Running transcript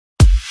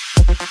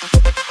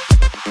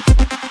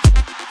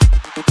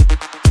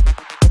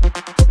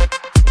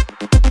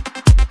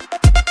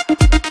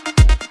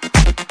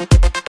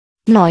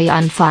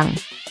Neuanfang.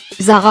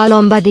 Sarah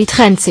Lombardi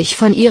trennt sich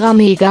von ihrer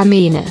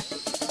Mega-Mähne.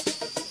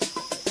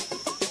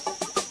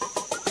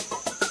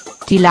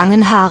 Die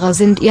langen Haare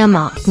sind ihr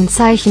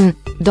Markenzeichen,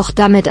 doch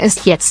damit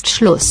ist jetzt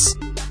Schluss.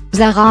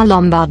 Sarah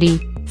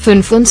Lombardi,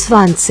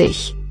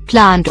 25,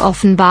 plant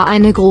offenbar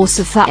eine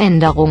große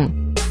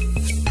Veränderung.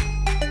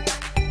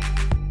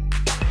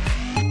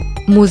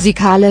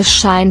 Musikalisch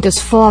scheint es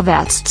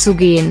vorwärts zu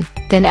gehen,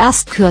 denn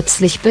erst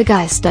kürzlich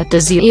begeisterte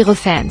sie ihre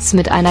Fans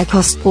mit einer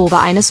Kostprobe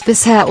eines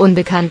bisher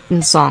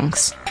unbekannten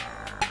Songs.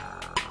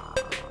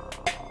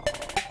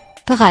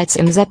 Bereits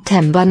im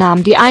September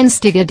nahm die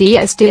einstige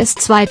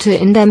DSDS-Zweite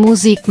in der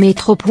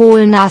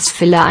Musikmetropole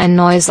Nashville ein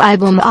neues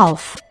Album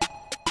auf.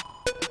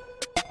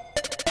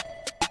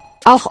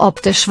 Auch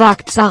optisch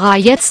wagt Sarah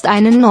jetzt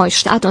einen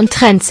Neustart und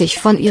trennt sich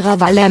von ihrer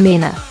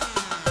Mähne.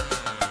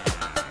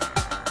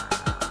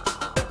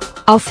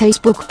 Auf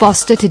Facebook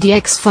postete die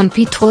Ex von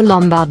Pietro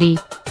Lombardi,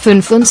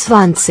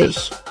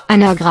 25,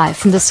 ein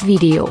ergreifendes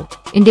Video,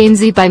 in dem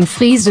sie beim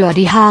Friseur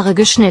die Haare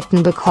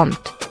geschnitten bekommt.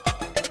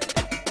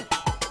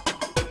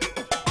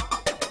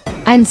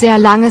 Ein sehr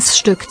langes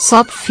Stück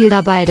Zopf fiel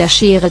dabei der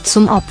Schere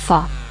zum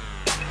Opfer.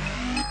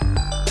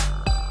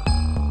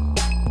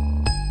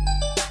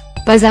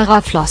 Bei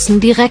Sarah flossen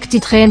direkt die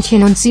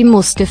Tränchen und sie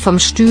musste vom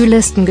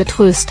Stylisten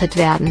getröstet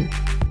werden.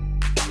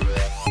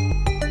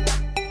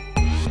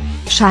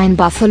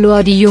 Scheinbar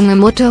verlor die junge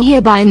Mutter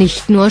hierbei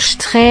nicht nur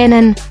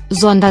Tränen,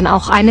 sondern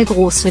auch eine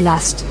große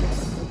Last.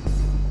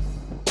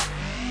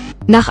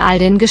 Nach all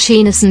den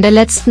Geschehnissen der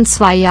letzten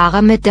 2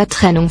 Jahre mit der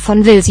Trennung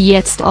von will sie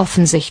jetzt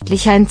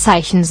offensichtlich ein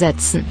Zeichen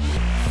setzen.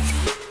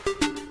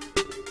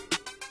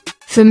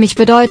 Für mich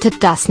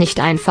bedeutet das nicht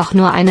einfach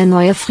nur eine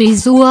neue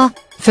Frisur,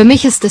 für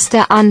mich ist es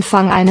der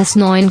Anfang eines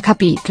neuen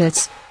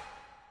Kapitels.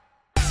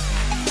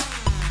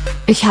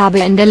 Ich habe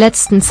in der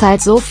letzten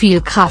Zeit so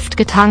viel Kraft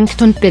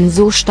getankt und bin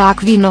so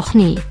stark wie noch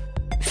nie.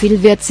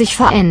 Viel wird sich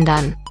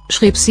verändern,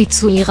 schrieb sie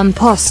zu ihrem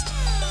Post.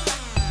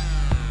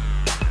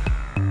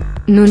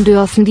 Nun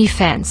dürfen die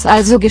Fans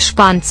also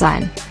gespannt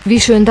sein,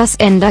 wie schön das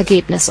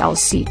Endergebnis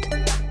aussieht.